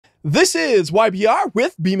This is WhyBeAre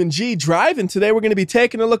with BeamNG.drive, and today we're going to be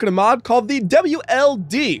taking a look at a mod called the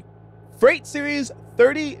WLD Freight Series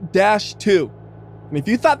 30-2. And if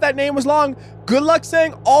you thought that name was long, good luck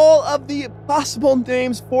saying all of the possible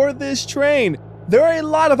names for this train. There are a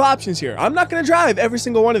lot of options here. I'm not going to drive every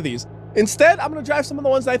single one of these. Instead, I'm going to drive some of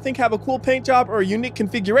the ones that I think have a cool paint job or a unique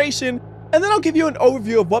configuration, and then I'll give you an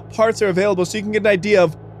overview of what parts are available so you can get an idea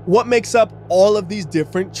of what makes up all of these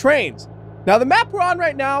different trains. Now, the map we're on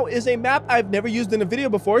right now is a map I've never used in a video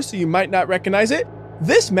before, so you might not recognize it.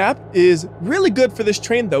 This map is really good for this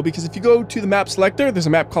train, though, because if you go to the map selector, there's a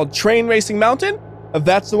map called Train Racing Mountain.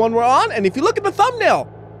 That's the one we're on, and if you look at the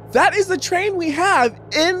thumbnail, that is the train we have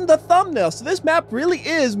in the thumbnail. So this map really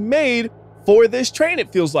is made for this train,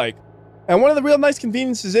 it feels like. And one of the real nice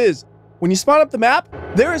conveniences is, when you spawn up the map,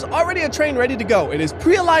 there is already a train ready to go. It is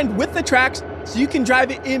pre-aligned with the tracks, so you can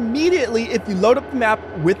drive it immediately if you load up the map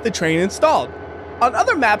with the train installed. On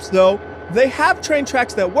other maps, though, they have train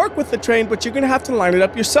tracks that work with the train, but you're going to have to line it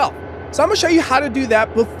up yourself. So I'm going to show you how to do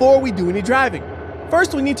that before we do any driving.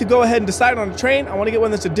 First, we need to go ahead and decide on a train. I want to get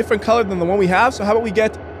one that's a different color than the one we have, so how about we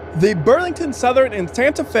get the Burlington Southern and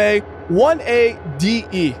Santa Fe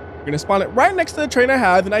 1ADE. We're going to spawn it right next to the train I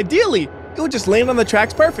have, and ideally, it would just land on the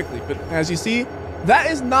tracks perfectly. But as you see,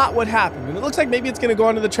 that is not what happened. And it looks like maybe it's going to go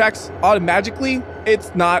onto the tracks automatically.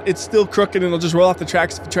 It's not. It's still crooked, and it'll just roll off the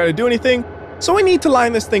tracks if you try to do anything. So we need to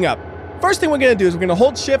line this thing up. First thing we're going to do is we're going to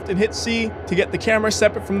hold shift and hit C to get the camera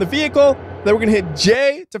separate from the vehicle. Then we're going to hit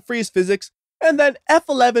J to freeze physics, and then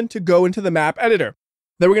F11 to go into the map editor.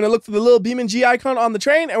 Then we're going to look for the little BeamNG icon on the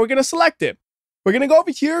train, and we're going to select it. We're going to go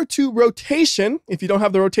over here to rotation. If you don't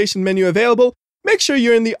have the rotation menu available, make sure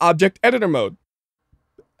you're in the object editor mode.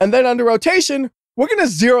 And then under rotation, we're going to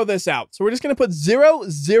zero this out. So we're just going to put 0,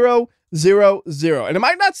 0, 0, 0. And it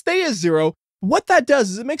might not stay as 0. What that does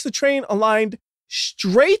is it makes the train aligned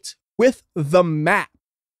straight with the map.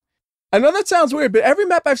 I know that sounds weird, but every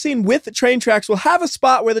map I've seen with train tracks will have a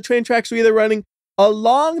spot where the train tracks are either running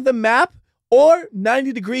along the map or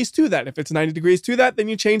 90 degrees to that. If it's 90 degrees to that, then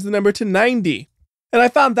you change the number to 90. And I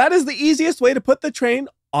found that is the easiest way to put the train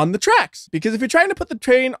on the tracks. Because if you're trying to put the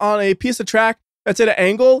train on a piece of track that's at an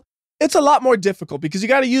angle, it's a lot more difficult because you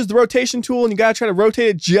got to use the rotation tool and you got to try to rotate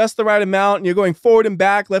it just the right amount, and you're going forward and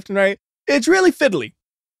back, left and right. It's really fiddly.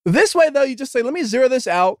 This way, though, you just say, let me zero this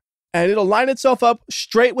out, and it'll line itself up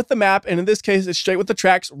straight with the map. And in this case, it's straight with the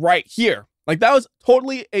tracks right here. Like, that was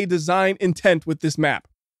totally a design intent with this map.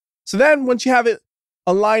 So then once you have it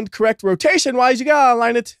aligned correct rotation-wise, you got to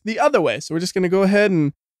align it the other way. So we're just going to go ahead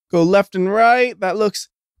and go left and right. That looks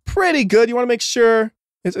pretty good. You want to make sure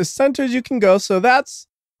it's as centered as you can go. So that's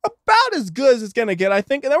about as good as it's going to get, I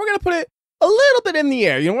think. And then we're going to put it a little bit in the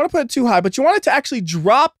air. You don't want to put it too high, but you want it to actually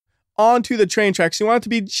drop onto the train tracks. You want it to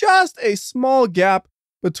be just a small gap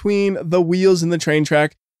between the wheels and the train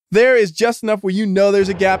track. There is just enough where you know there's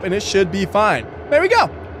a gap, and it should be fine. There we go.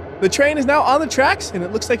 The train is now on the tracks, and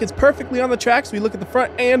it looks like it's perfectly on the tracks. We look at the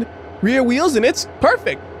front and rear wheels, and it's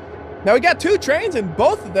perfect. Now we got two trains, and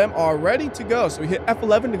both of them are ready to go. So we hit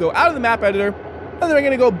F11 to go out of the map editor, and then we're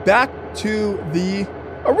going to go back to the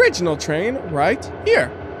original train right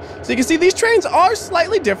here. So you can see these trains are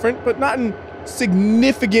slightly different, but not in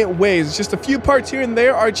significant ways. It's just a few parts here and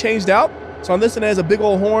there are changed out. So on this one, it has a big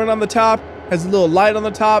old horn on the top, has a little light on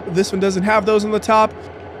the top. This one doesn't have those on the top,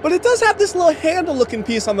 but it does have this little handle looking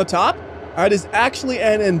piece on the top. It is actually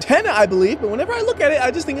an antenna, I believe, but whenever I look at it,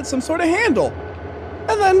 I just think it's some sort of handle.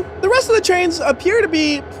 And then the rest of the trains appear to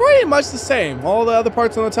be pretty much the same. All the other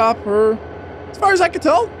parts on the top are, as far as I can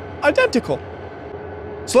tell, identical.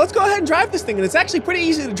 So let's go ahead and drive this thing, and it's actually pretty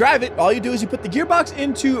easy to drive it. All you do is you put the gearbox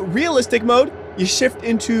into realistic mode, you shift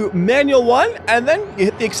into manual 1, and then you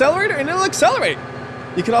hit the accelerator and it'll accelerate.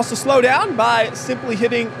 You can also slow down by simply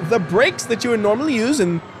hitting the brakes that you would normally use,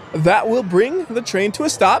 and that will bring the train to a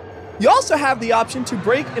stop. You also have the option to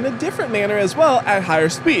brake in a different manner as well at higher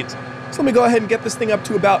speeds. So let me go ahead and get this thing up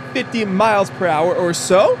to about 50 miles per hour or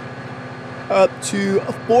so. Up to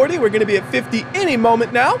 40, we're gonna be at 50 any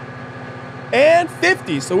moment now. And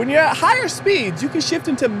 50. So when you're at higher speeds, you can shift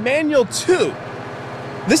into manual 2.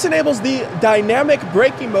 This enables the dynamic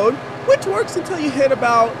braking mode, which works until you hit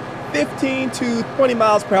about 15 to 20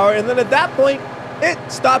 miles per hour. And then at that point,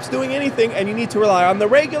 it stops doing anything, and you need to rely on the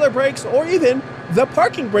regular brakes or even the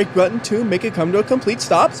parking brake button to make it come to a complete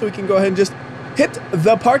stop. So we can go ahead and just hit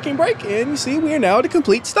the parking brake, and you see we are now at a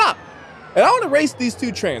complete stop. And I want to race these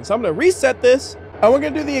two trains. So I'm going to reset this, and we're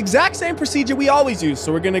going to do the exact same procedure we always use.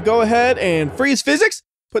 So we're going to go ahead and freeze physics,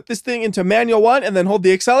 put this thing into manual 1, and then hold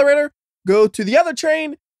the accelerator, go to the other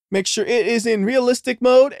train, Make sure it is in realistic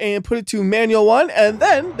mode and put it to manual 1, and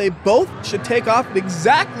then they both should take off at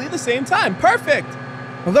exactly the same time. Perfect!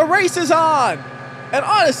 The race is on! And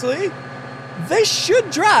honestly, they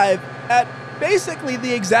should drive at basically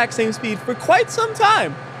the exact same speed for quite some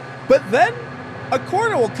time. But then a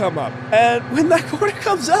corner will come up, and when that corner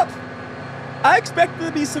comes up, I expect there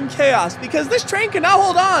to be some chaos because this train cannot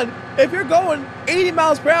hold on if you're going 80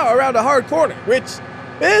 miles per hour around a hard corner, which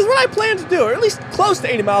is what I plan to do, or at least close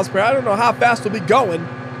to 80 miles per hour. I don't know how fast we'll be going,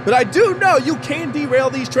 but I do know you can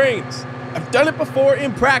derail these trains. I've done it before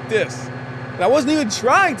in practice, and I wasn't even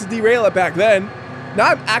trying to derail it back then. Now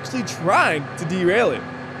I'm actually trying to derail it.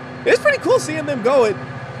 It's pretty cool seeing them go at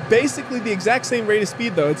basically the exact same rate of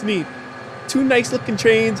speed, though. It's neat. Two nice looking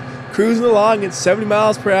trains cruising along at 70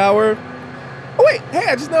 miles per hour. Oh wait, hey,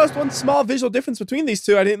 I just noticed one small visual difference between these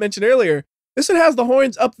two I didn't mention earlier. This one has the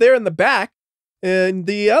horns up there in the back, and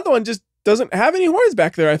the other one just doesn't have any horns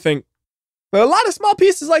back there, I think. But a lot of small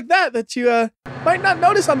pieces like that you might not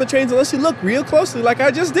notice on the trains unless you look real closely like I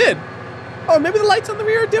just did. Oh, maybe the lights on the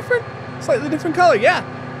rear are different? Slightly different color,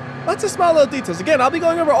 yeah. Lots of small little details. Again, I'll be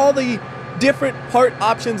going over all the different part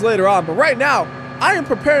options later on, but right now, I am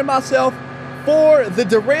preparing myself for the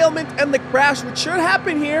derailment and the crash, which should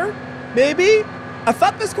happen here. Maybe. I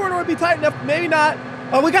thought this corner would be tight enough, maybe not.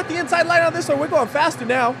 Oh, we got the inside light on this, so we're going faster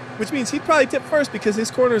now, which means he'd probably tip first because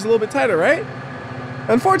his corner is a little bit tighter, right?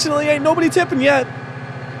 Unfortunately, ain't nobody tipping yet.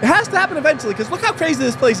 It has to happen eventually, because look how crazy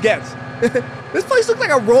this place gets. This place looks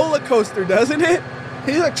like a roller coaster, doesn't it?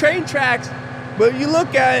 These are train tracks, but you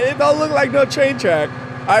look at it, it don't look like no train track.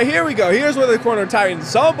 All right, here we go. Here's where the corner tightens.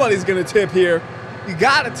 Somebody's going to tip here. You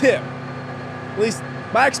got to tip. At least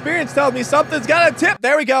my experience tells me something's got to tip.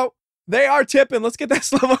 There we go. They are tipping. Let's get that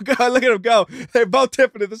slow-mo going. Look at them go. They're both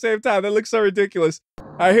tipping at the same time. That looks so ridiculous.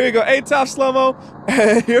 All right, here we go. 8-top slow-mo.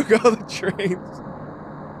 And here go the trains.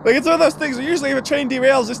 Like, it's one of those things where usually if a train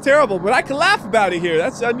derails, it's terrible. But I can laugh about it here.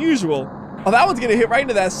 That's unusual. Oh, that one's going to hit right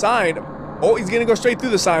into that sign. Oh, he's going to go straight through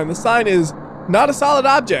the sign. The sign is not a solid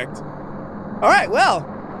object. All right, well.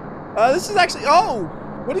 This is actually... Oh,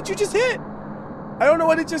 what did you just hit? I don't know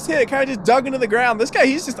what it just hit. It kind of just dug into the ground. This guy,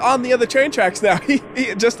 he's just on the other train tracks now. He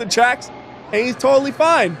adjusted tracks, and he's totally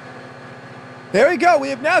fine. There we go. We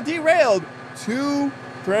have now derailed 2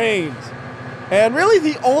 trains. And really,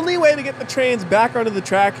 the only way to get the trains back onto the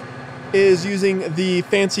track is using the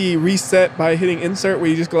fancy reset by hitting insert, where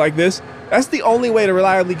you just go like this. That's the only way to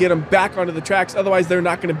reliably get them back onto the tracks. Otherwise, they're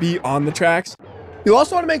not going to be on the tracks. You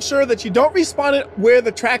also want to make sure that you don't respawn it where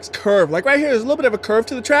the tracks curve. Like right here, there's a little bit of a curve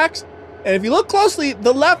to the tracks. And if you look closely,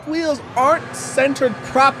 the left wheels aren't centered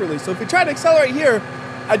properly. So if you try to accelerate here,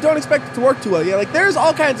 I don't expect it to work too well. Yeah, like there's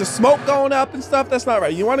all kinds of smoke going up and stuff. That's not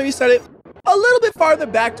right. You want to reset it a little bit farther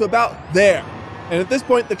back to about there. And at this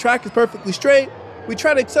point, the track is perfectly straight. We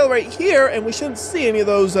try to accelerate here, and we shouldn't see any of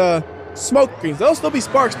those smoke screens. There'll still be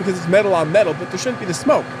sparks because it's metal on metal, but there shouldn't be the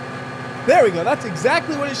smoke. There we go. That's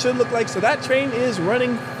exactly what it should look like. So that train is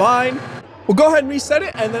running fine. We'll go ahead and reset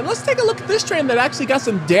it, and then let's take a look at this train that actually got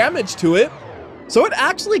some damage to it. So it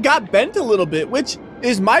actually got bent a little bit, which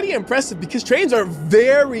is mighty impressive because trains are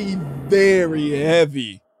very, very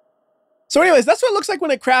heavy. So anyways, that's what it looks like when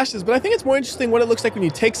it crashes, but I think it's more interesting what it looks like when you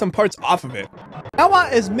take some parts off of it. I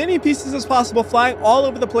want as many pieces as possible flying all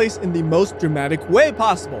over the place in the most dramatic way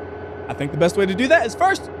possible. I think the best way to do that is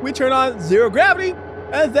first, we turn on zero gravity,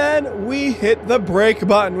 and then we hit the brake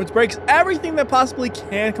button, which breaks everything that possibly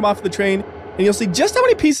can come off the train. And you'll see just how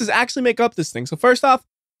many pieces actually make up this thing. So first off,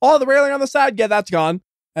 all the railing on the side, yeah, that's gone.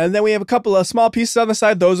 And then we have a couple of small pieces on the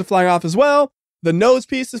side. Those are flying off as well. The nose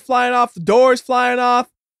piece is flying off. The door is flying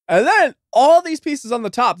off. And then all these pieces on the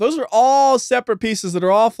top, those are all separate pieces that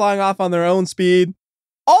are all flying off on their own speed.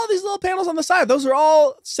 All these little panels on the side, those are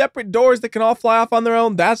all separate doors that can all fly off on their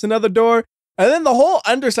own. That's another door. And then the whole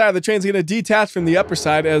underside of the train is going to detach from the upper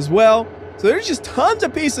side as well. So there's just tons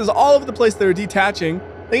of pieces all over the place that are detaching.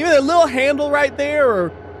 Like even a little handle right there,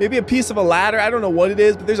 or maybe a piece of a ladder. I don't know what it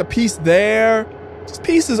is, but there's a piece there. Just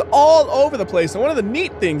pieces all over the place. And one of the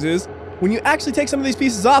neat things is when you actually take some of these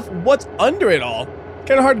pieces off, what's under it all?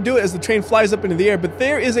 Kind of hard to do it as the train flies up into the air, but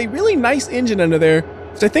there is a really nice engine under there,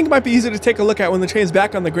 which I think might be easier to take a look at when the train's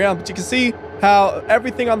back on the ground. But you can see how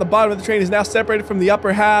everything on the bottom of the train is now separated from the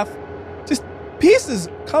upper half. Just pieces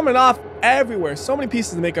coming off everywhere. So many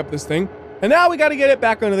pieces to make up this thing. And now we got to get it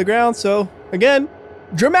back onto the ground. So again,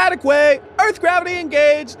 dramatic way, earth gravity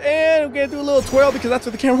engaged, and we're going to do a little twirl because that's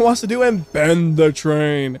what the camera wants to do, and bend the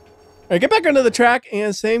train. All right, get back onto the track,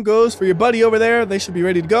 and same goes for your buddy over there. They should be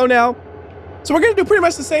ready to go now. So we're going to do pretty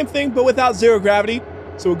much the same thing, but without zero gravity.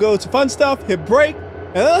 So we'll go to fun stuff, hit brake,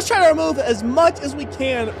 and then let's try to remove as much as we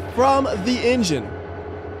can from the engine.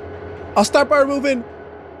 I'll start by removing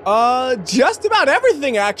just about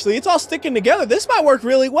everything, actually. It's all sticking together. This might work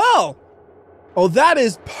really well. Oh, that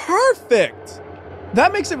is perfect.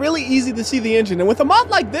 That makes it really easy to see the engine. And with a mod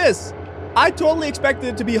like this, I totally expected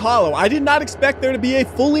it to be hollow. I did not expect there to be a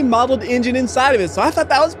fully modeled engine inside of it. So I thought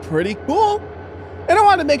that was pretty cool. And I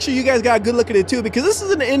wanted to make sure you guys got a good look at it too, because this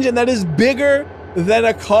is an engine that is bigger than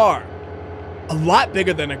a car. A lot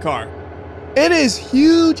bigger than a car. It is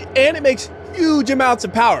huge and it makes huge amounts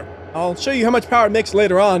of power. I'll show you how much power it makes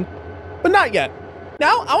later on, but not yet.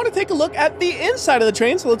 Now, I want to take a look at the inside of the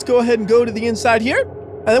train, so let's go ahead and go to the inside here.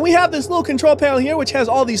 And then we have this little control panel here, which has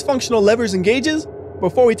all these functional levers and gauges.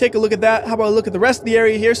 Before we take a look at that, how about a look at the rest of the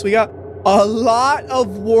area here? So we got a lot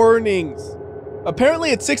of warnings.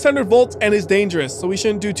 Apparently, it's 600 volts and is dangerous, so we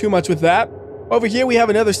shouldn't do too much with that. Over here, we have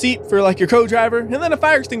another seat for like your co-driver, and then a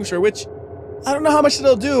fire extinguisher, which I don't know how much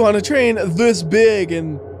it'll do on a train this big,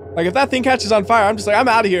 and like, if that thing catches on fire, I'm just like, I'm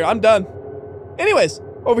out of here. I'm done. Anyways,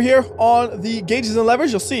 over here on the gauges and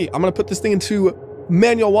levers, you'll see I'm going to put this thing into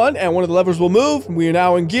manual 1, and one of the levers will move. We are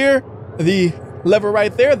now in gear. The lever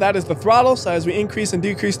right there, that is the throttle. So as we increase and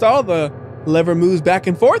decrease throttle, the lever moves back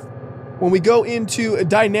and forth. When we go into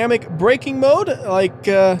dynamic braking mode, like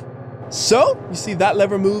so, you see that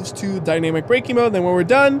lever moves to dynamic braking mode. Then when we're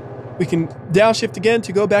done, we can downshift again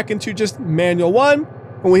to go back into just manual 1.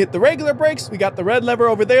 When we hit the regular brakes, we got the red lever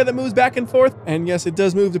over there that moves back and forth. And yes, it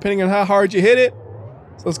does move depending on how hard you hit it.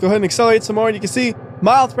 So let's go ahead and accelerate some more. And you can see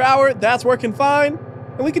miles per hour, that's working fine.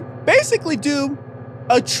 And we could basically do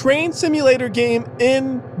a train simulator game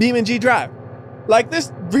in BeamNG.drive. Like,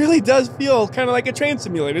 this really does feel kind of like a train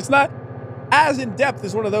simulator. It's not as in-depth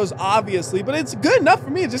as one of those, obviously, but it's good enough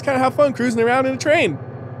for me to just kind of have fun cruising around in a train.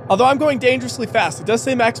 Although I'm going dangerously fast. It does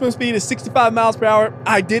say maximum speed is 65 miles per hour.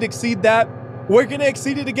 I did exceed that. We're going to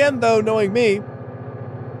exceed it again, though, knowing me.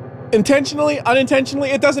 Intentionally, unintentionally,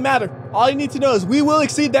 it doesn't matter. All you need to know is we will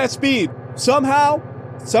exceed that speed. Somehow,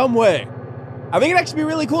 some way. I think it'd actually be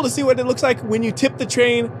really cool to see what it looks like when you tip the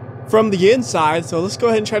train from the inside. So let's go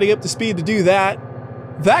ahead and try to get up to speed to do that.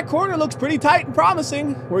 That corner looks pretty tight and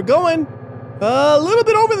promising. We're going a little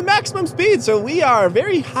bit over the maximum speed, so we are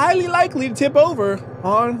very highly likely to tip over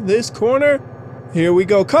on this corner. Here we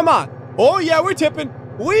go. Come on. Oh, yeah, we're tipping.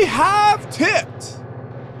 We have tipped.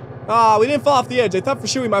 Ah, we didn't fall off the edge. I thought for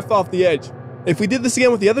sure we might fall off the edge. If we did this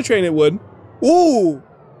again with the other train, it would. Ooh,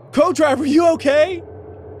 co-driver, you okay?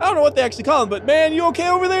 I don't know what they actually call him, but man, you okay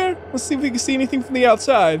over there? Let's see if we can see anything from the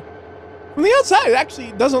outside. From the outside, it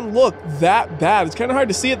actually doesn't look that bad. It's kind of hard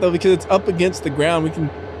to see it though because it's up against the ground. We can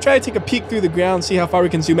try to take a peek through the ground, see how far we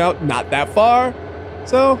can zoom out. Not that far.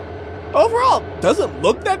 So overall, doesn't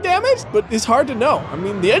look that damaged, but it's hard to know. I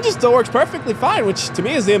mean, the engine still works perfectly fine, which to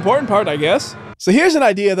me is the important part, I guess. So here's an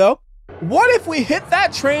idea though. What if we hit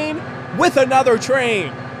that train with another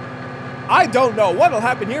train? I don't know what'll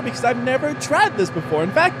happen here because I've never tried this before.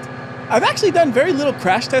 In fact, I've actually done very little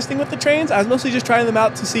crash testing with the trains. I was mostly just trying them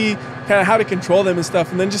out to see kind of how to control them and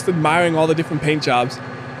stuff, and then just admiring all the different paint jobs.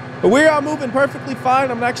 But we are moving perfectly fine.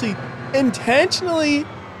 I'm actually intentionally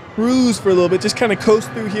cruise for a little bit, just kind of coast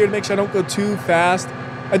through here to make sure I don't go too fast.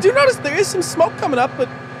 I do notice there is some smoke coming up, but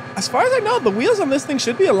as far as I know, the wheels on this thing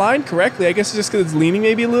should be aligned correctly. I guess it's just because it's leaning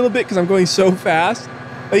maybe a little bit because I'm going so fast.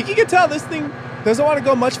 Like, you can tell this thing doesn't want to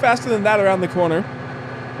go much faster than that around the corner.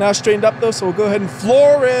 Now straightened up though, so we'll go ahead and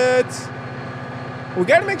floor it. We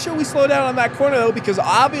got to make sure we slow down on that corner though, because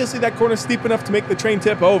obviously that corner is steep enough to make the train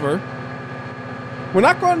tip over. We're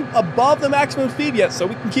not going above the maximum speed yet, so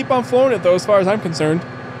we can keep on flooring it though, as far as I'm concerned.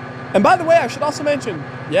 And by the way, I should also mention,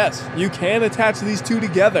 yes, you can attach these two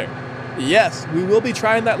together. Yes, we will be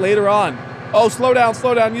trying that later on. Oh, slow down,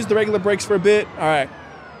 use the regular brakes for a bit. All right,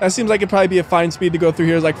 that seems like it'd probably be a fine speed to go through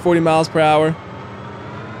here, is like 40 miles per hour.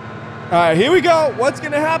 All right, here we go. What's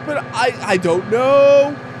gonna happen? I don't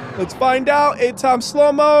know. Let's find out. 8x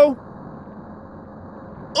slow-mo.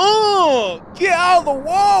 Oh, get out of the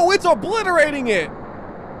wall. It's obliterating it.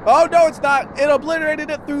 Oh, no, it's not. It obliterated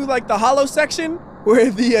it through like the hollow section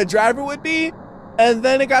where the driver would be. And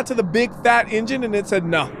then it got to the big fat engine and it said,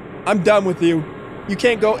 no, I'm done with you. You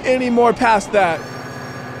can't go any more past that.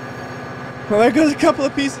 Well, there goes a couple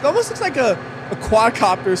of pieces. It almost looks like a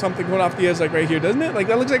quadcopter or something going off the edge, like right here, doesn't it? Like,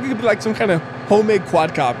 that looks like it could be like some kind of homemade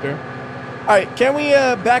quadcopter. All right, can we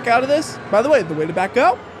back out of this? By the way, the way to back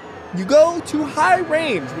out, you go to high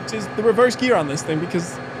range, which is the reverse gear on this thing,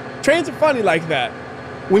 because trains are funny like that.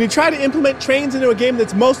 When you try to implement trains into a game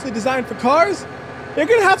that's mostly designed for cars, you're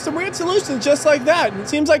gonna have some weird solutions just like that. And it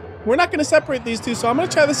seems like we're not gonna separate these two, so I'm gonna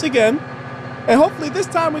try this again. And hopefully this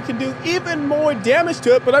time we can do even more damage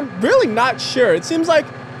to it, but I'm really not sure. It seems like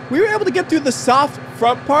we were able to get through the soft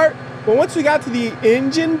front part, But once we got to the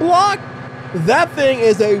engine block, that thing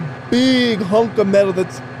is a big hunk of metal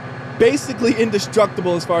that's basically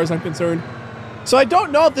indestructible as far as I'm concerned. So I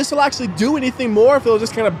don't know if this will actually do anything more, if it'll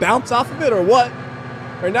just kind of bounce off of it or what.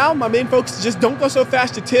 Right now, my main focus is just don't go so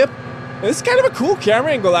fast to tip. And this is kind of a cool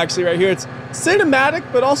camera angle actually right here. It's cinematic,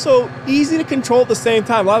 but also easy to control at the same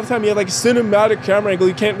time. A lot of the time you have like a cinematic camera angle,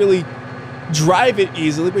 you can't really drive it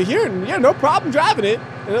easily. But here, yeah, no problem driving it.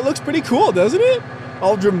 And it looks pretty cool, doesn't it?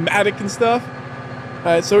 All dramatic and stuff. All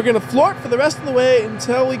right, so we're gonna floor it for the rest of the way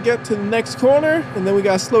until we get to the next corner. And then we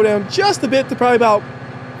gotta slow down just a bit to probably about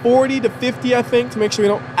 40 to 50, I think, to make sure we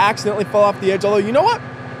don't accidentally fall off the edge. Although, you know what?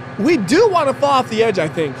 We do want to fall off the edge, I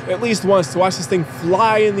think, at least once, to watch this thing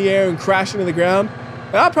fly in the air and crash into the ground.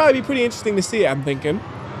 That'll probably be pretty interesting to see, I'm thinking.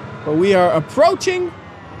 But we are approaching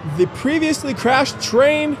the previously crashed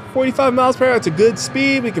train, 45 miles per hour. It's a good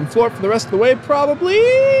speed. We can floor it for the rest of the way, probably.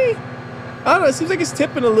 I don't know. It seems like it's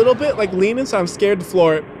tipping a little bit, like leaning, so I'm scared to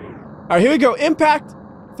floor it. All right, here we go. Impact.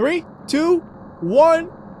 3, 2, 1.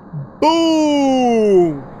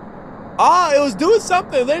 Boom. Ah, it was doing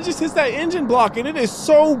something. Then it just hits that engine block, and it is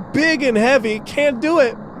so big and heavy. Can't do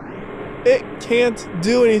it. It can't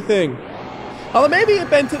do anything. Although maybe it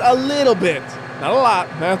bent it a little bit. Not a lot,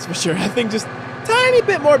 that's for sure. I think just a tiny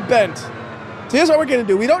bit more bent. So here's what we're going to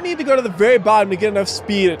do. We don't need to go to the very bottom to get enough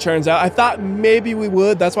speed, it turns out. I thought maybe we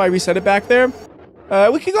would. That's why I reset it back there.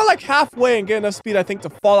 We can go like halfway and get enough speed, I think, to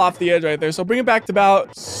fall off the edge right there. So bring it back to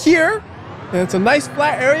about here. And it's a nice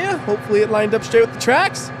flat area. Hopefully it lined up straight with the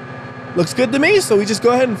tracks. Looks good to me, so we just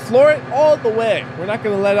go ahead and floor it all the way. We're not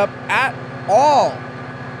going to let up at all.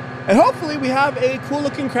 And hopefully we have a cool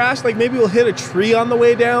looking crash, like maybe we'll hit a tree on the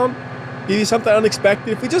way down, give you something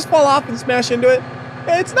unexpected. If we just fall off and smash into it,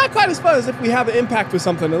 it's not quite as fun as if we have an impact with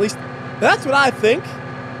something. At least that's what I think.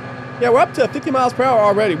 Yeah, we're up to 50 miles per hour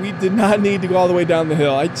already. We did not need to go all the way down the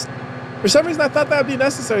hill. For some reason I thought that would be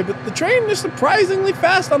necessary, but the train is surprisingly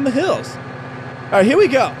fast on the hills. All right, here we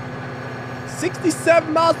go.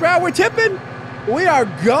 67 miles per hour, we're tipping. We are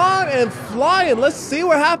gone and flying. Let's see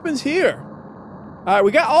what happens here. All right,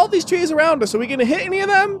 we got all these trees around us. Are we gonna hit any of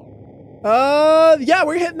them? Yeah,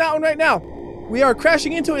 we're hitting that one right now. We are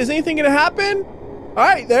crashing into it. Is anything gonna happen? All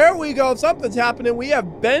right, there we go. Something's happening. We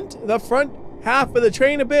have bent the front half of the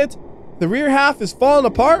train a bit. The rear half is falling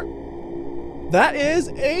apart. That is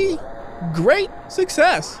a great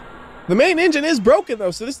success. The main engine is broken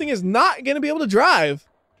though, so this thing is not gonna be able to drive.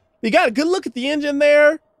 You got a good look at the engine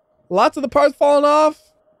there. Lots of the parts falling off.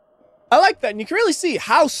 I like that, and you can really see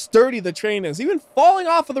how sturdy the train is. Even falling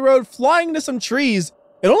off of the road, flying into some trees,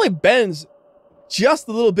 it only bends just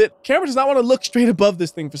a little bit. Camera does not want to look straight above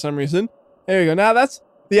this thing for some reason. There you go. Now that's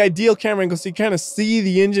the ideal camera angle, so you kind of see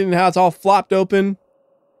the engine and how it's all flopped open.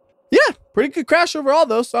 Yeah, pretty good crash overall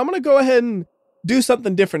though, so I'm going to go ahead and do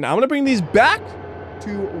something different now. I'm going to bring these back to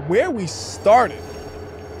where we started.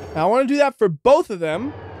 Now I want to do that for both of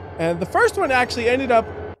them. And the first one actually ended up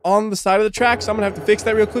on the side of the track, so I'm gonna have to fix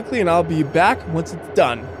that real quickly, and I'll be back once it's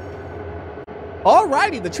done.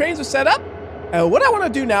 Alrighty, the trains are set up, and what I want to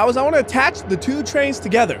do now is I want to attach the two trains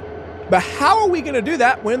together. But how are we gonna do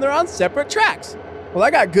that when they're on separate tracks? Well,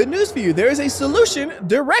 I got good news for you. There is a solution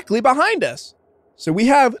directly behind us. So we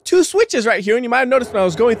have two switches right here, and you might have noticed when I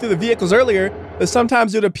was going through the vehicles earlier that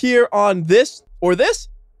sometimes it would appear on this or this.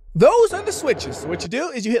 Those are the switches. So what you do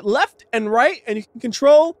is you hit left and right, and you can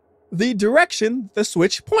control the direction the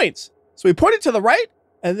switch points. So we point it to the right,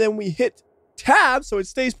 and then we hit tab so it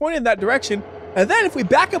stays pointed in that direction. And then if we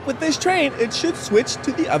back up with this train, it should switch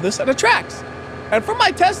to the other set of tracks. And from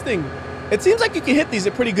my testing, it seems like you can hit these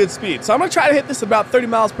at pretty good speed. So I'm gonna try to hit this about 30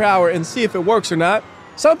 miles per hour and see if it works or not.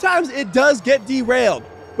 Sometimes it does get derailed,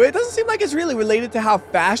 but it doesn't seem like it's really related to how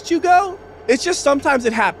fast you go. It's just sometimes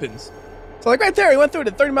it happens. So like right there, he went through it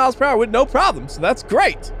at 30 miles per hour with no problem. So that's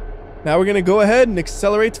great. Now we're gonna go ahead and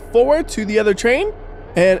accelerate forward to the other train.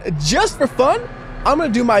 And just for fun, I'm gonna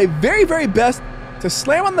do my very, very best to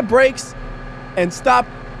slam on the brakes and stop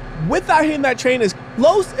without hitting that train as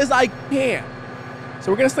close as I can.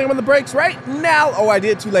 So we're gonna slam on the brakes right now. Oh, I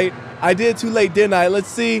did too late. I did too late, didn't I? Let's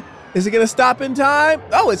see. Is it gonna stop in time?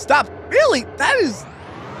 Oh, it stopped. Really? That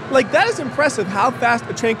is impressive how fast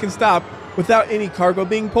a train can stop without any cargo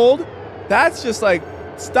being pulled. That's just like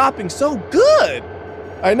stopping so good.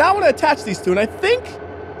 All right, now I want to attach these two, and I think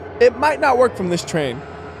it might not work from this train.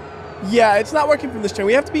 Yeah, it's not working from this train.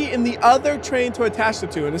 We have to be in the other train to attach the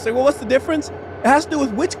two. And it's like, well, what's the difference? It has to do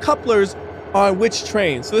with which couplers are on which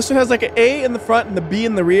train. So this one has like an A in the front and the B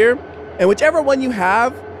in the rear. And whichever one you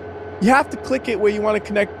have to click it where you want to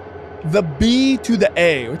connect the B to the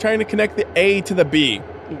A. We're trying to connect the A to the B.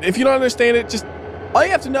 If you don't understand it, just all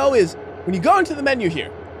you have to know is when you go into the menu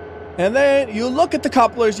here, And then you look at the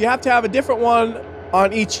couplers. You have to have a different one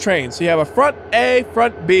on each train. So you have a front A,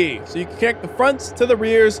 front B. So you can connect the fronts to the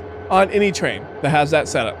rears on any train that has that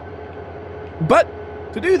setup. But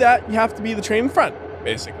to do that, you have to be the train in front,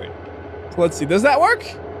 basically. So let's see, does that work?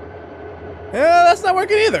 Yeah, that's not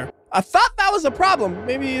working either. I thought that was a problem.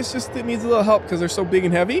 Maybe it's just it needs a little help because they're so big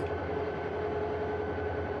and heavy.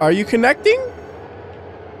 Are you connecting?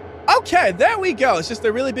 Okay, there we go. It's just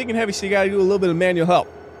they're really big and heavy, so you gotta do a little bit of manual help.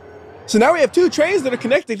 So now we have two trains that are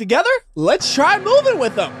connected together. Let's try moving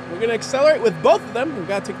with them. We're gonna accelerate with both of them. We've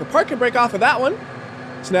got to take the parking brake off of that one.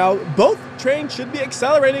 So now both trains should be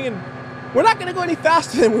accelerating, and we're not gonna go any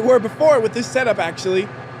faster than we were before with this setup, actually.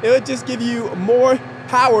 It would just give you more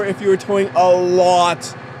power if you were towing a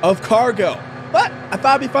lot of cargo. But I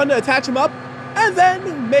thought it'd be fun to attach them up and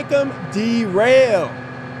then make them derail.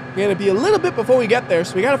 We're gonna be a little bit before we get there,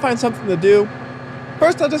 so we gotta find something to do.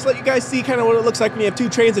 First, I'll just let you guys see kind of what it looks like when you have two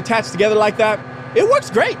trains attached together like that. It works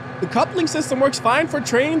great. The coupling system works fine for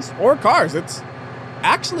trains or cars. It's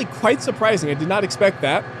actually quite surprising. I did not expect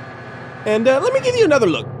that. And let me give you another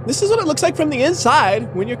look. This is what it looks like from the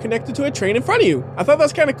inside when you're connected to a train in front of you. I thought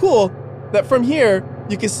that's kind of cool that from here,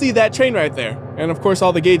 you can see that train right there. And of course,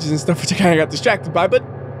 all the gauges and stuff, which I kind of got distracted by, but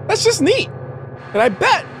that's just neat. And I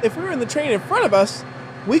bet if we were in the train in front of us,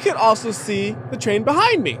 we could also see the train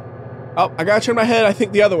behind me. Oh, I gotta turn my head, I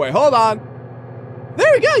think, the other way. Hold on.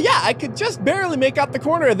 There we go. Yeah, I could just barely make out the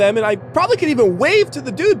corner of them, and I probably could even wave to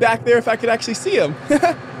the dude back there if I could actually see him.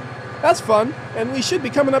 That's fun. And we should be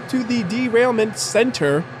coming up to the derailment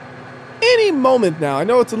center any moment now. I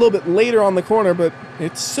know it's a little bit later on the corner, but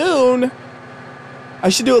it's soon. I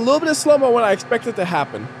should do a little bit of slow-mo when I expect it to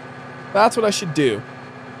happen. That's what I should do.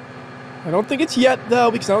 I don't think it's yet,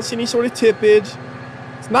 though, because I don't see any sort of tippage.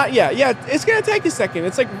 It's not yet. Yeah, it's going to take a second.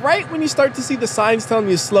 It's like right when you start to see the signs telling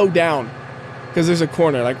you to slow down because there's a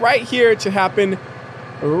corner. Like right here, it should happen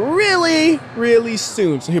really, really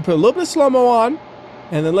soon. So here, put a little bit of slow-mo on.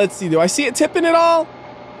 And then let's see. Do I see it tipping at all?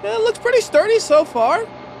 Yeah, it looks pretty sturdy so far.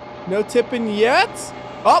 No tipping yet.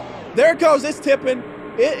 Oh, there it goes. It's tipping.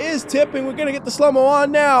 It is tipping. We're going to get the slow-mo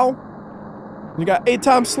on now. We got 8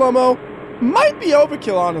 times slow-mo. Might be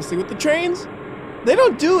overkill, honestly. With the trains, they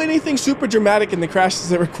don't do anything super dramatic in the crashes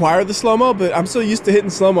that require the slow-mo, but I'm so used to hitting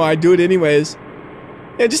slow-mo, I do it anyways.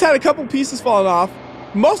 Yeah, just had a couple pieces falling off.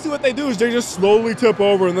 Mostly what they do is they just slowly tip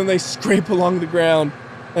over and then they scrape along the ground.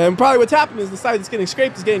 And probably what's happening is the side that's getting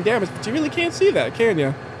scraped is getting damaged, but you really can't see that, can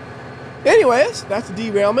you? Anyways, that's a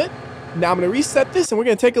derailment. Now I'm going to reset this and we're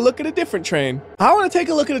going to take a look at a different train. I want to take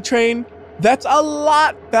a look at a train that's a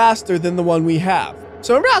lot faster than the one we have.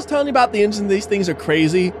 So remember I was telling you about the engine, these things are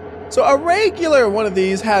crazy. So a regular one of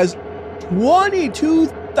these has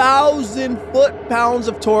 22,000 foot-pounds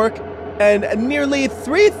of torque and nearly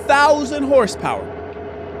 3,000 horsepower.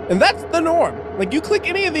 And that's the norm. Like you click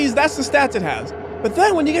any of these, that's the stats it has. But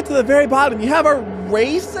then when you get to the very bottom, you have a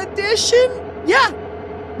race edition? Yeah,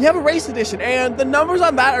 you have a race edition. And the numbers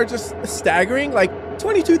on that are just staggering. Like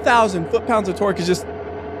 22,000 foot-pounds of torque is just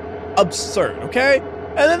absurd, okay?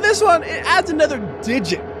 And then this one, it adds another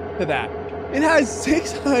digit to that. It has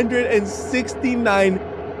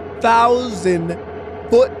 669,000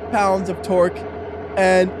 foot-pounds of torque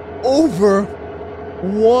and over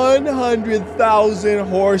 100,000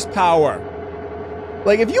 horsepower.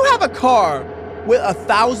 Like if you have a car with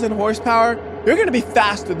 1,000 horsepower, you're going to be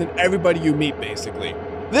faster than everybody you meet, basically.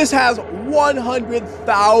 This has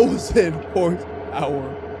 100,000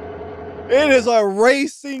 horsepower. It is a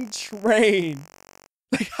racing train.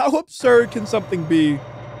 Like how absurd can something be?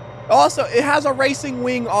 Also, it has a racing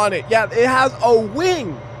wing on it. Yeah, it has a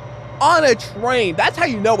wing on a train. That's how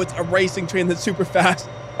you know it's a racing train that's super fast.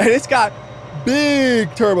 And it's got big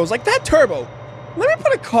turbos. Like that turbo. Let me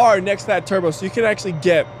put a car next to that turbo so you can actually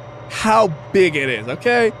get how big it is,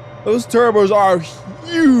 okay? Those turbos are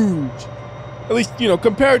huge. At least, you know,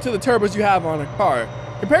 compared to the turbos you have on a car.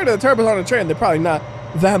 Compared to the turbos on a train, they're probably not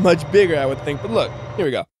that much bigger, I would think. But look, here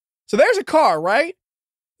we go. So there's a car, right?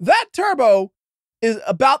 That turbo is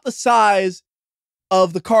about the size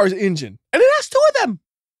of the car's engine. And it has 2 of them.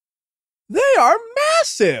 They are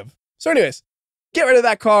massive. So anyways, get rid of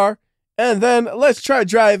that car. And then let's try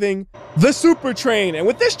driving the super train. And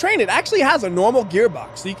with this train, it actually has a normal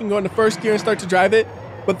gearbox. So you can go into first gear and start to drive it.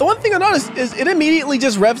 But the one thing I noticed is it immediately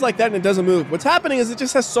just revs like that and it doesn't move. What's happening is it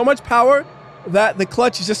just has so much power that the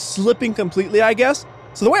clutch is just slipping completely, I guess.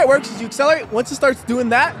 So the way it works is you accelerate. Once it starts doing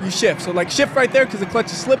that, you shift. So like shift right there because the clutch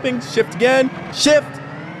is slipping. Shift again. Shift.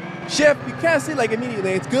 Shift. You can't see like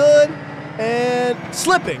immediately. It's good. And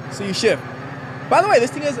slipping. So you shift. By the way,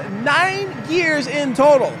 this thing has 9 gears in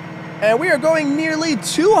total. And we are going nearly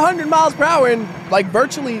 200 miles per hour in like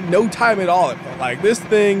virtually no time at all. Like this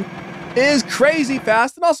thing is crazy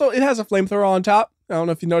fast. And also it has a flamethrower on top. I don't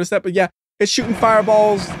know if you noticed that, but yeah, it's shooting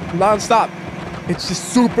fireballs nonstop. It's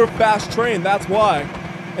just super fast train, that's why.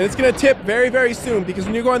 And it's gonna tip very, very soon because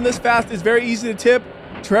when you're going this fast, it's very easy to tip.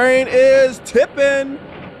 Train is tipping.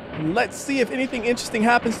 Let's see if anything interesting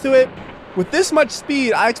happens to it. With this much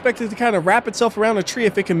speed, I expect it to kind of wrap itself around a tree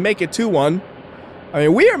if it can make it to one. I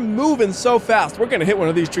mean, we are moving so fast. We're gonna hit one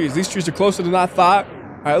of these trees. These trees are closer than I thought.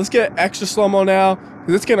 All right, let's get extra slow-mo now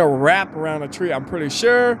because it's gonna wrap around a tree, I'm pretty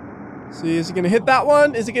sure. See, is it gonna hit that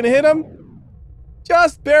one? Is it gonna hit him?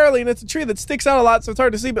 Just barely, and it's a tree that sticks out a lot, so it's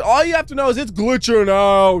hard to see, but all you have to know is it's glitching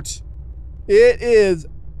out. It is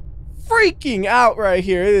freaking out right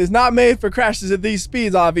here. It is not made for crashes at these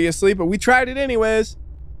speeds, obviously, but we tried it anyways.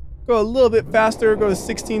 Go a little bit faster, go to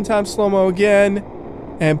 16 times slow-mo again.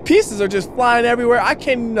 And pieces are just flying everywhere. I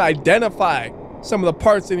can't even identify some of the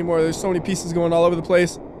parts anymore. There's so many pieces going all over the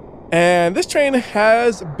place. And this train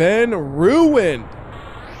has been ruined.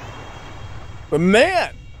 But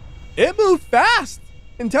man, it moved fast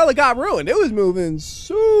until it got ruined. It was moving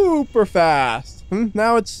super fast.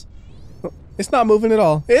 Now it's not moving at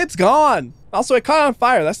all. It's gone. Also, it caught on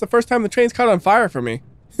fire. That's the first time the train's caught on fire for me.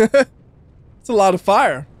 It's a lot of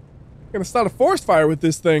fire. I'm gonna start a forest fire with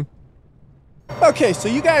this thing. Okay, so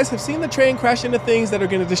you guys have seen the train crash into things that are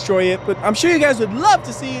going to destroy it, but I'm sure you guys would love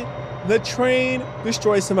to see the train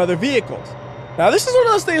destroy some other vehicles. Now, this is one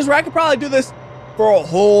of those things where I could probably do this for a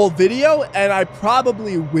whole video, and I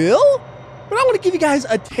probably will, but I want to give you guys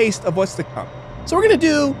a taste of what's to come. So we're going to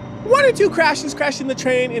do 1 or 2 crashes, crashing the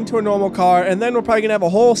train into a normal car, and then we're probably going to have a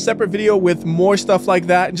whole separate video with more stuff like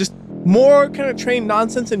that, and just more kind of train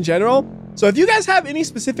nonsense in general. So if you guys have any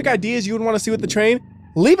specific ideas you would want to see with the train,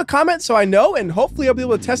 leave a comment so I know, and hopefully I'll be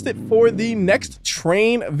able to test it for the next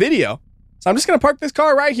train video. So I'm just going to park this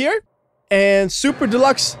car right here, and Super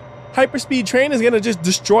Deluxe Hyperspeed Train is going to just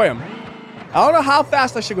destroy them. I don't know how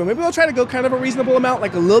fast I should go. Maybe I'll try to go kind of a reasonable amount,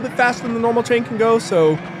 like a little bit faster than the normal train can go.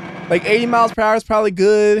 So like 80 miles per hour is probably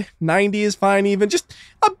good. 90 is fine even. Just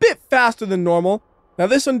a bit faster than normal. Now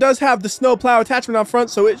this one does have the snowplow attachment out front,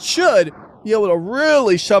 so it should be able to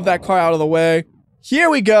really shove that car out of the way. Here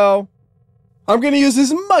we go. I'm going to use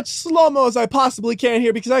as much slow-mo as I possibly can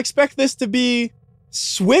here because I expect this to be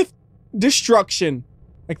swift destruction.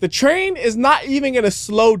 Like the train is not even going to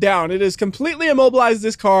slow down. It has completely immobilized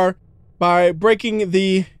this car by breaking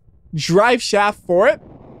the drive shaft for it.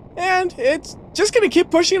 And it's just going to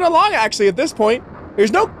keep pushing it along actually at this point.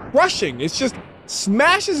 There's no crushing. It's just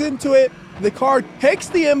smashes into it. The car takes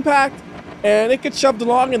the impact and it gets shoved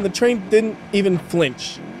along and the train didn't even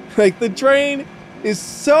flinch. Like the train is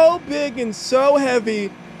so big and so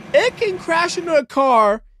heavy, it can crash into a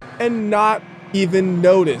car and not even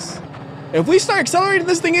notice. If we start accelerating,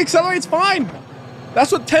 this thing accelerates fine.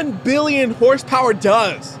 That's what 10 billion horsepower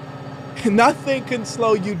does. Nothing can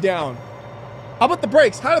slow you down. How about the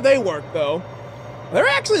brakes? How do they work though? They're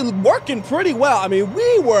actually working pretty well. I mean,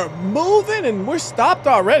 we were moving and we're stopped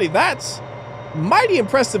already. That's mighty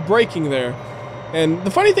impressive braking there. And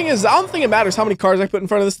the funny thing is, I don't think it matters how many cars I put in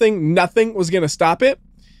front of this thing. Nothing was going to stop it.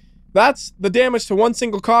 That's the damage to one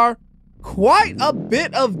single car. Quite a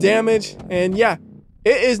bit of damage. And yeah,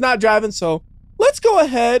 it is not driving. So let's go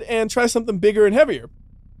ahead and try something bigger and heavier.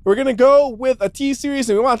 We're going to go with a T-Series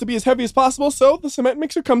and we want it to be as heavy as possible. So the cement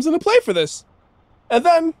mixer comes into play for this. And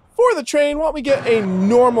then for the train, why don't we get a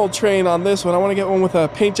normal train on this one? I want to get one with a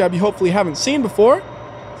paint job you hopefully haven't seen before.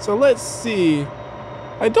 So let's see.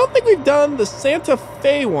 I don't think we've done the Santa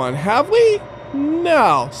Fe one, have we?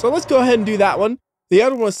 No. So let's go ahead and do that one. The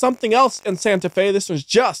other one was something else in Santa Fe. This was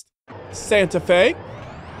just Santa Fe.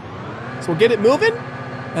 So we'll get it moving,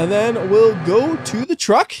 and then we'll go to the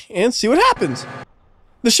truck and see what happens.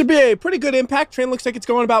 This should be a pretty good impact. Train looks like it's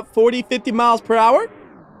going about 40, 50 miles per hour.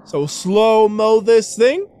 So slow-mo this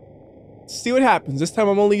thing. Let's see what happens. This time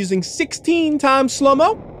I'm only using 16 times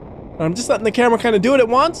slow-mo. I'm just letting the camera kind of do what it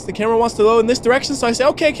wants. The camera wants to go in this direction, so I say,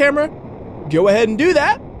 okay, camera, go ahead and do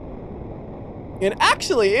that. And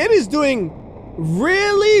actually, it is doing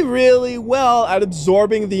really, really well at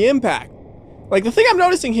absorbing the impact. Like, the thing I'm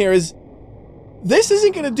noticing here is this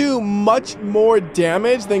isn't going to do much more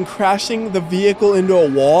damage than crashing the vehicle into a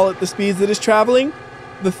wall at the speeds that it's traveling.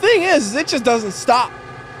 The thing is it just doesn't stop.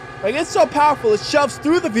 Like, it's so powerful, it shoves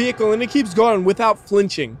through the vehicle and it keeps going without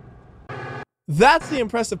flinching. That's the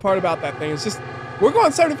impressive part about that thing. It's just, we're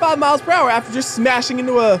going 75 miles per hour after just smashing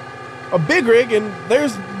into a big rig, and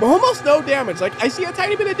there's almost no damage. Like, I see a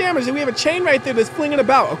tiny bit of damage, and we have a chain right there that's flinging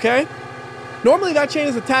about, okay? Normally, that chain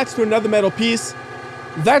is attached to another metal piece.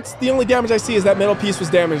 That's the only damage I see, is that middle piece was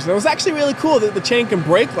damaged. And it was actually really cool that the chain can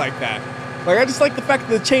break like that. Like, I just like the fact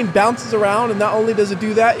that the chain bounces around, and not only does it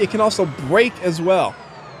do that, it can also break as well.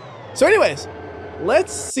 So anyways,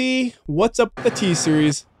 let's see what's up with the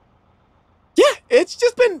T-Series. Yeah,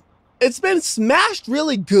 it's been smashed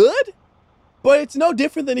really good, but it's no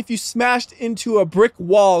different than if you smashed into a brick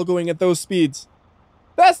wall going at those speeds.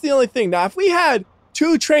 That's the only thing. Now, if we had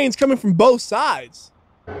two trains coming from both sides,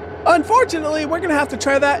 unfortunately, we're going to have to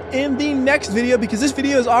try that in the next video, because this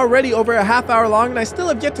video is already over a half-hour long, and I still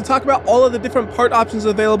have yet to talk about all of the different part options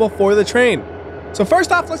available for the train. So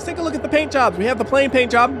first off, let's take a look at the paint jobs. We have the plain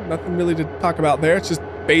paint job. Nothing really to talk about there. It's just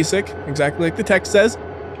basic, exactly like the text says.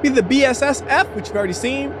 We have the BSSF, which you've already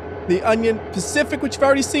seen. The Onion Pacific, which you've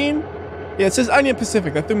already seen. Yeah, it says Onion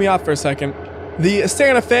Pacific. That threw me off for a second. The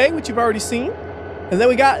Santa Fe, which you've already seen. And then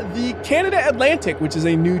we got the Canada Atlantic, which is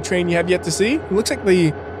a new train you have yet to see. It looks like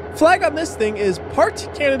the flag on this thing is part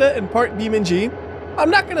Canada and part BeamNG. I'm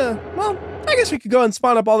not gonna, well, I guess we could go and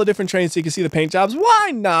spawn up all the different trains so you can see the paint jobs.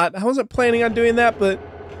 Why not? I wasn't planning on doing that, but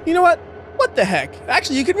you know what? What the heck?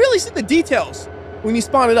 Actually, you can really see the details when you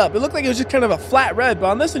spawn it up. It looked like it was just kind of a flat red, but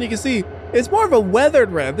on this one you can see it's more of a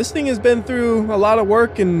weathered red. This thing has been through a lot of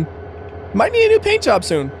work and might need a new paint job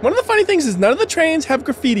soon. One of the funny things is none of the trains have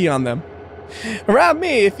graffiti on them. Around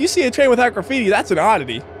me, if you see a train without graffiti, that's an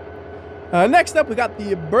oddity. Next up, we got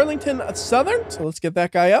the Burlington Southern. So let's get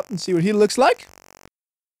that guy up and see what he looks like.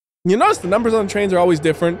 You notice the numbers on the trains are always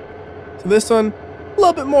different. So this one, a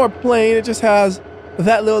little bit more plain. It just has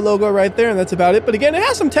that little logo right there, and that's about it. But again, it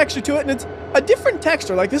has some texture to it, and it's a different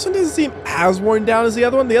texture. Like, this one doesn't seem as worn down as the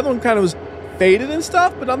other one. The other one kind of was faded and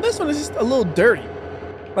stuff, but on this one, it's just a little dirty.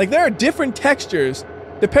 Like, there are different textures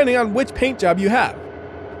depending on which paint job you have.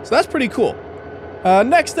 So that's pretty cool.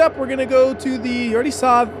 Next up, we're going to go to the, you already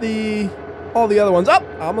saw all the other ones. Oh,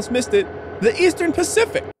 I almost missed it. The Eastern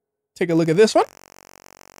Pacific. Take a look at this one.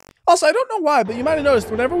 Also, I don't know why, but you might have noticed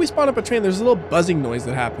whenever we spawn up a train, there's a little buzzing noise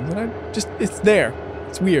that happens. And it's there.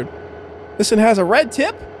 It's weird. This one has a red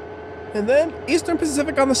tip. And then Eastern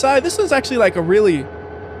Pacific on the side. This one's actually like a really,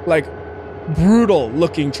 like, brutal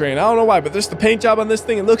looking train. I don't know why, but there's the paint job on this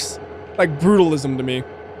thing. It looks like brutalism to me.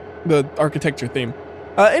 The architecture theme.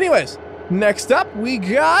 Anyways, next up we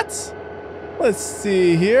got, let's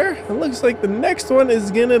see here. It looks like the next one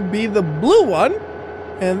is gonna be the blue one.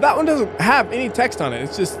 And that one doesn't have any text on it.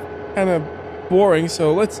 It's just kind of boring.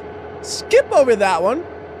 So let's skip over that one.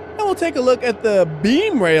 And we'll take a look at the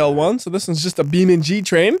beam rail one. So this one's just a BeamNG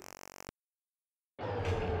train.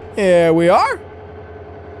 Here we are.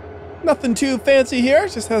 Nothing too fancy here.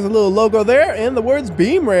 It just has a little logo there and the words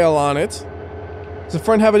beam rail on it. Does the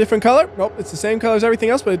front have a different color? Nope, it's the same color as everything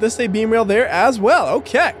else, but it does say beam rail there as well.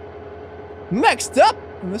 Okay. Next up,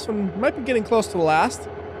 and this one might be getting close to the last.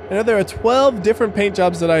 I know there are 12 different paint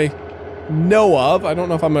jobs that I know of. I don't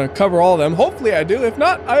know if I'm going to cover all of them. Hopefully I do. If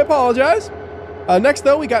not, I apologize. Next,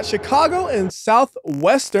 though, we got Chicago and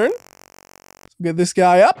Southwestern. So get this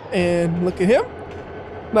guy up and look at him.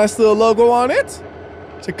 Nice little logo on it.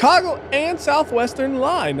 Chicago and Southwestern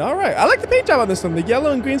line. All right. I like the paint job on this one. The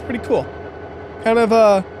yellow and green's pretty cool. Kind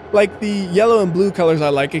of like the yellow and blue colors I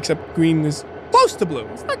like, except green is close to blue.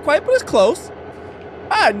 It's not quite, but it's close.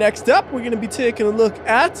 All right, next up, we're going to be taking a look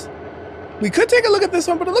at... We could take a look at this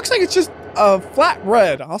one, but it looks like it's just a flat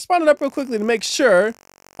red. I'll spawn it up real quickly to make sure.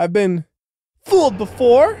 I've been fooled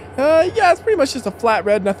before. Yeah, it's pretty much just a flat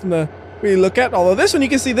red. Nothing to really look at. Although this one, you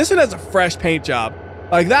can see, this one has a fresh paint job.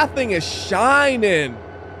 Like, that thing is shining.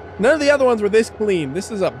 None of the other ones were this clean.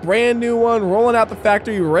 This is a brand new one, rolling out the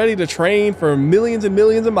factory, ready to train for millions and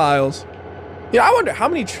millions of miles. Yeah, I wonder how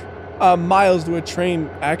many miles do a train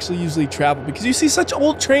actually usually travel? Because you see such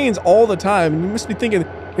old trains all the time, and you must be thinking,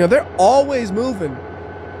 you know, they're always moving.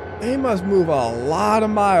 They must move a lot of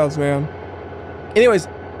miles, man. Anyways,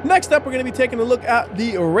 next up, we're going to be taking a look at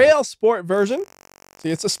the Rail Sport version. See,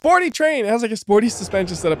 it's a sporty train. It has like a sporty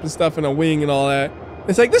suspension setup and stuff and a wing and all that.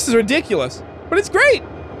 It's like, this is ridiculous, but it's great.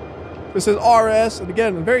 This says RS, and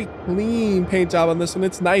again, a very clean paint job on this one.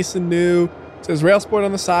 It's nice and new. It says Rail Sport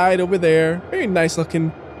on the side over there. Very nice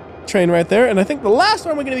looking train right there. And I think the last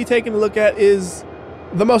one we're going to be taking a look at is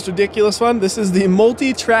the most ridiculous one. This is the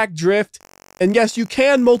multi-track drift. And yes, you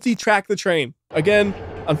can multi-track the train. Again,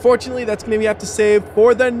 unfortunately, that's going to be have to save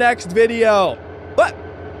for the next video. But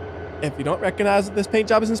if you don't recognize what this paint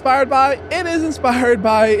job is inspired by, it is inspired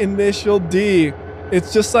by Initial D.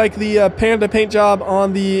 It's just like the Panda paint job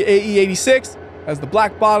on the AE86. Has the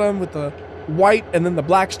black bottom with the white and then the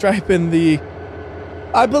black stripe and the...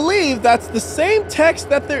 I believe that's the same text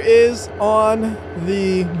that there is on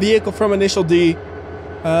the vehicle from Initial D.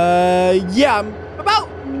 Yeah, I'm about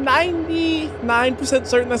 99%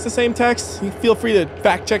 certain that's the same text. You feel free to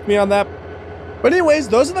fact check me on that. But anyways,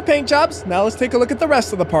 those are the paint jobs. Now let's take a look at the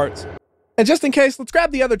rest of the parts. And just in case, let's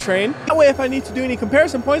grab the other train. That way, if I need to do any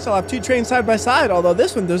comparison points, I'll have two trains side by side, although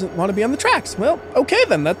this one doesn't want to be on the tracks. Well, okay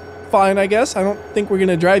then, that's fine, I guess. I don't think we're going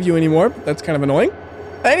to drive you anymore, but that's kind of annoying.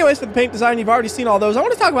 Anyways, for the paint design, you've already seen all those. I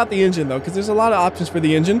want to talk about the engine, though, because there's a lot of options for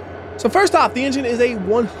the engine. So first off, the engine is a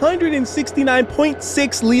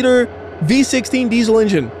 169.6 liter V16 diesel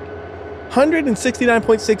engine.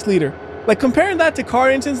 169.6 liter. Like, comparing that to car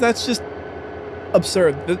engines, that's just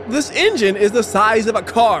absurd. This engine is the size of a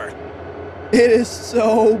car. It is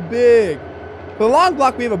so big. For the long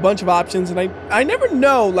block, we have a bunch of options, and I never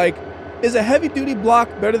know, like, is a heavy-duty block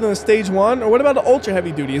better than a Stage 1? Or what about an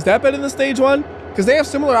ultra-heavy-duty? Is that better than Stage 1? Because they have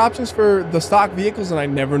similar options for the stock vehicles, and I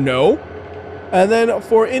never know. And then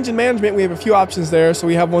for engine management, we have a few options there. So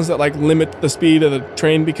we have ones that, like, limit the speed of the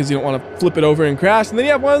train because you don't want to flip it over and crash. And then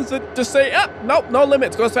you have ones that just say, nope, no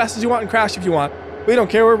limits. Go as fast as you want and crash if you want. We don't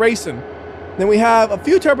care. We're racing. Then we have a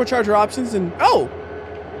few turbocharger options, and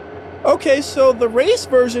okay, so the race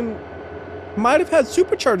version might have had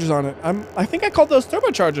superchargers on it. I think I called those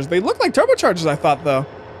turbochargers. They look like turbochargers, I thought, though.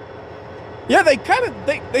 Yeah, they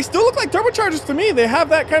still look like turbochargers to me. They have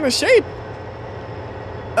that kind of shape.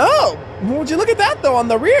 Oh, would you look at that, though? On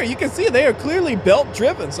the rear, you can see they are clearly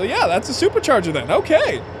belt-driven. So, yeah, that's a supercharger then.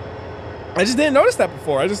 Okay. I just didn't notice that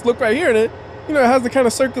before. I just looked right here, and it has the kind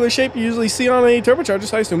of circular shape you usually see on a turbocharger,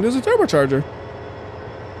 so I assumed it was a turbocharger.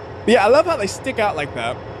 But yeah, I love how they stick out like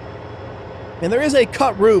that. And there is a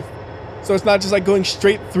cut roof, so it's not just like going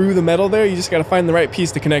straight through the metal there. You just got to find the right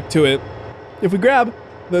piece to connect to it. If we grab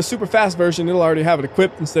the super fast version, it'll already have it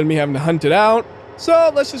equipped instead of me having to hunt it out.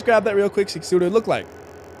 So let's just grab that real quick so you can see what it would look like.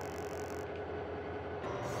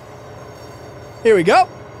 Here we go.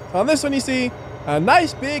 So on this one, you see a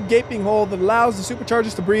nice big gaping hole that allows the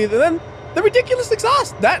superchargers to breathe, and then the ridiculous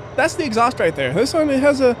exhaust. That's the exhaust right there. This one, it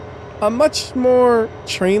has a much more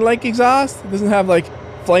train-like exhaust. It doesn't have like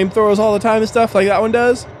flamethrowers all the time and stuff like that one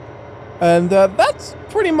does. And that's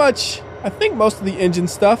pretty much, I think, most of the engine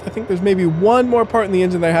stuff. I think there's maybe one more part in the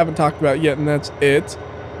engine that I haven't talked about yet, and that's it.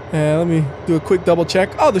 Let me do a quick double check.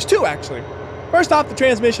 Oh, there's two actually. First off, the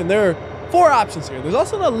transmission. There are 4 options here. There's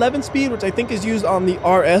also an 11-speed, which I think is used on the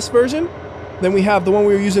RS version. Then we have the one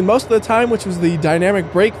we were using most of the time, which was the dynamic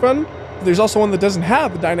brake run. There's also one that doesn't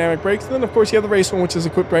have the dynamic brakes. And then, of course, you have the race one, which is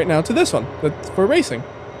equipped right now to this one. That's for racing.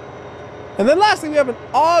 And then lastly, we have an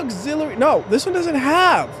auxiliary. No, this one doesn't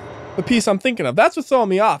have the piece I'm thinking of. That's what's throwing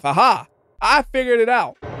me off. Aha! I figured it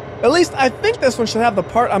out. At least I think this one should have the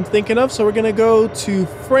part I'm thinking of. So we're going to go to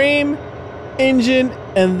frame, engine,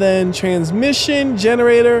 and then transmission,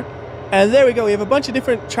 generator. And there we go. We have a bunch of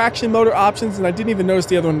different traction motor options. And I didn't even notice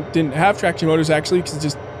the other one didn't have traction motors, actually,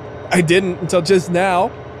 because I didn't until just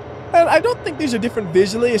now. And I don't think these are different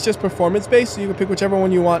visually. It's just performance-based, so you can pick whichever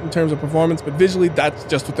one you want in terms of performance. But visually, that's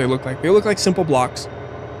just what they look like. They look like simple blocks.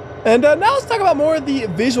 And now let's talk about more of the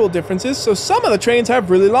visual differences. So some of the trains have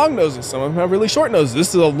really long noses. Some of them have really short noses. This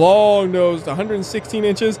is a long nose, 116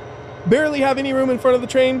 inches. Barely have any room in front of the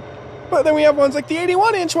train. But then we have ones like the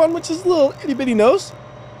 81-inch one, which is a little itty-bitty nose.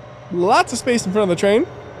 Lots of space in front of the train.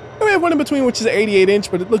 And we have one in between, which is an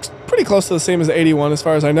 88-inch, but it looks pretty close to the same as the 81 as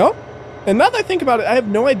far as I know. And now that I think about it, I have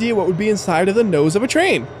no idea what would be inside of the nose of a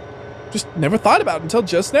train. Just never thought about it until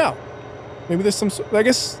just now. Maybe there's some, I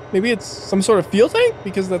guess, maybe it's some sort of fuel tank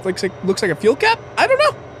because that looks like a fuel cap? I don't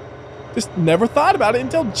know. Just never thought about it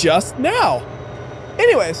until just now.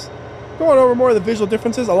 Anyways, going over more of the visual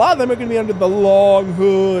differences, a lot of them are going to be under the long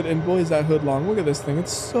hood. And boy, is that hood long. Look at this thing.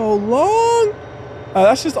 It's so long.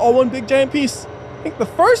 That's just all one big giant piece. I think the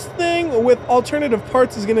first thing with alternative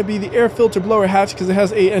parts is going to be the air filter blower hatch because it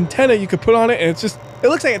has an antenna you could put on it, and it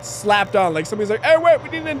looks like it's slapped on. Like somebody's like, hey, wait, we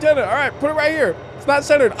need an antenna. All right, put it right here. It's not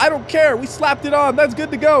centered. I don't care. We slapped it on. That's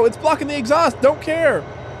good to go. It's blocking the exhaust. Don't care.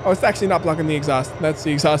 Oh, it's actually not blocking the exhaust. That's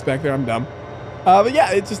the exhaust back there. I'm dumb. But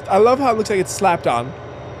yeah, I love how it looks like it's slapped on.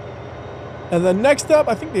 And then next up,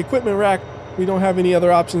 I think the equipment rack. We don't have any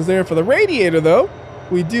other options there. For the radiator, though,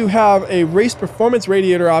 we do have a race performance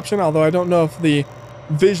radiator option, although I don't know if the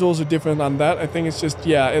visuals are different on that. I think it's just,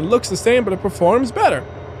 yeah, it looks the same, but it performs better.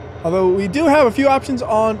 Although we do have a few options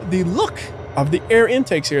on the look of the air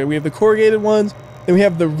intakes here. We have the corrugated ones, then we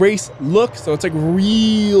have the race look, so it's like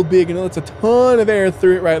real big and it lets a ton of air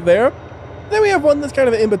through it right there. Then we have one that's kind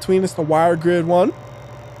of in between. It's the wire grid one.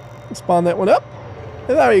 Let's spawn that one up.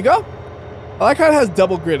 And there you go. I like how it has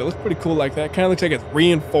double grid. It looks pretty cool like that. Kind of looks like it's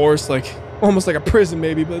reinforced, like almost like a prison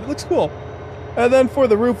maybe, but it looks cool. And then for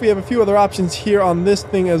the roof, we have a few other options here on this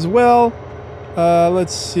thing as well.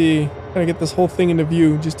 Let's see. Trying to get this whole thing into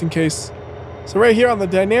view just in case So right here on the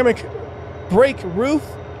dynamic brake roof,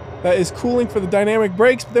 that is cooling for the dynamic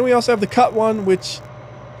brakes. But then we also have the cut one, which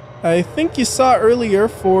I think you saw earlier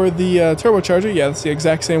for the turbocharger. Yeah, that's the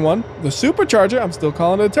exact same one. The supercharger, I'm still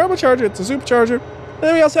calling it a turbocharger. It's a supercharger. And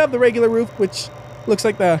then we also have the regular roof, which looks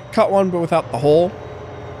like the cut one, but without the hole.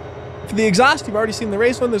 For the exhaust, you've already seen the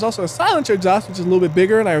race one. There's also a silencer exhaust, which is a little bit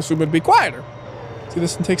bigger, and I assume it'd be quieter. See,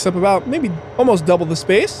 this one takes up about maybe almost double the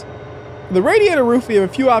space. For the radiator roof, we have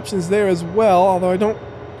a few options there as well, although I don't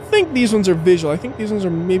think these ones are visual. I think these ones are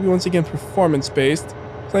maybe once again performance-based.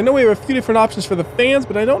 So I know we have a few different options for the fans,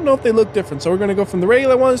 but I don't know if they look different. So we're going to go from the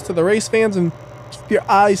regular ones to the race fans and keep your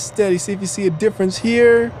eyes steady. See if you see a difference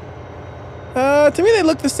here. To me, they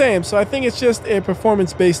look the same, so I think it's just a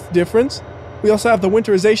performance-based difference. We also have the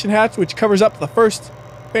winterization hatch, which covers up the first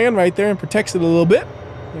fan right there and protects it a little bit.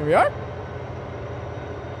 Here we are.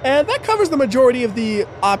 And that covers the majority of the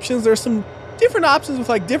options. There's some different options with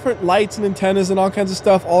like different lights and antennas and all kinds of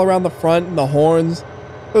stuff all around the front and the horns.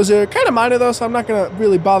 Those are kind of minor though, so I'm not going to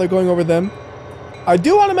really bother going over them. I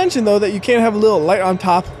do want to mention though that you can have a little light on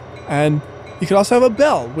top, and you can also have a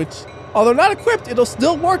bell, which, although not equipped, it'll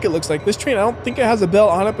still work. It looks like this train, I don't think it has a bell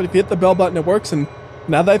on it, but if you hit the bell button, it works. And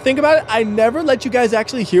now that I think about it, I never let you guys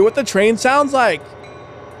actually hear what the train sounds like.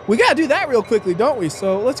 We got to do that real quickly, don't we?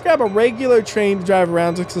 So let's grab a regular train to drive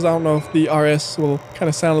around, just because I don't know if the RS will kind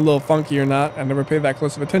of sound a little funky or not. I never paid that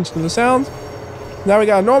close of attention to the sounds. Now we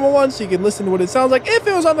got a normal one, so you can listen to what it sounds like if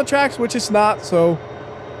it was on the tracks, which it's not. So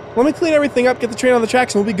let me clean everything up, get the train on the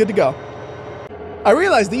tracks, and we'll be good to go. I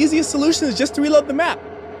realized the easiest solution is just to reload the map.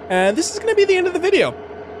 And this is going to be the end of the video.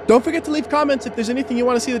 Don't forget to leave comments if there's anything you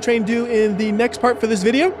want to see the train do in the next part for this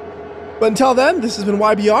video. But until then, this has been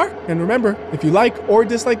WhyBeAre. And remember, if you like or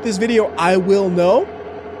dislike this video, I will know.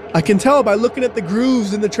 I can tell by looking at the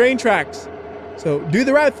grooves in the train tracks. So do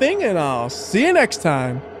the right thing, and I'll see you next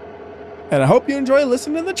time. And I hope you enjoy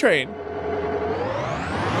listening to the train.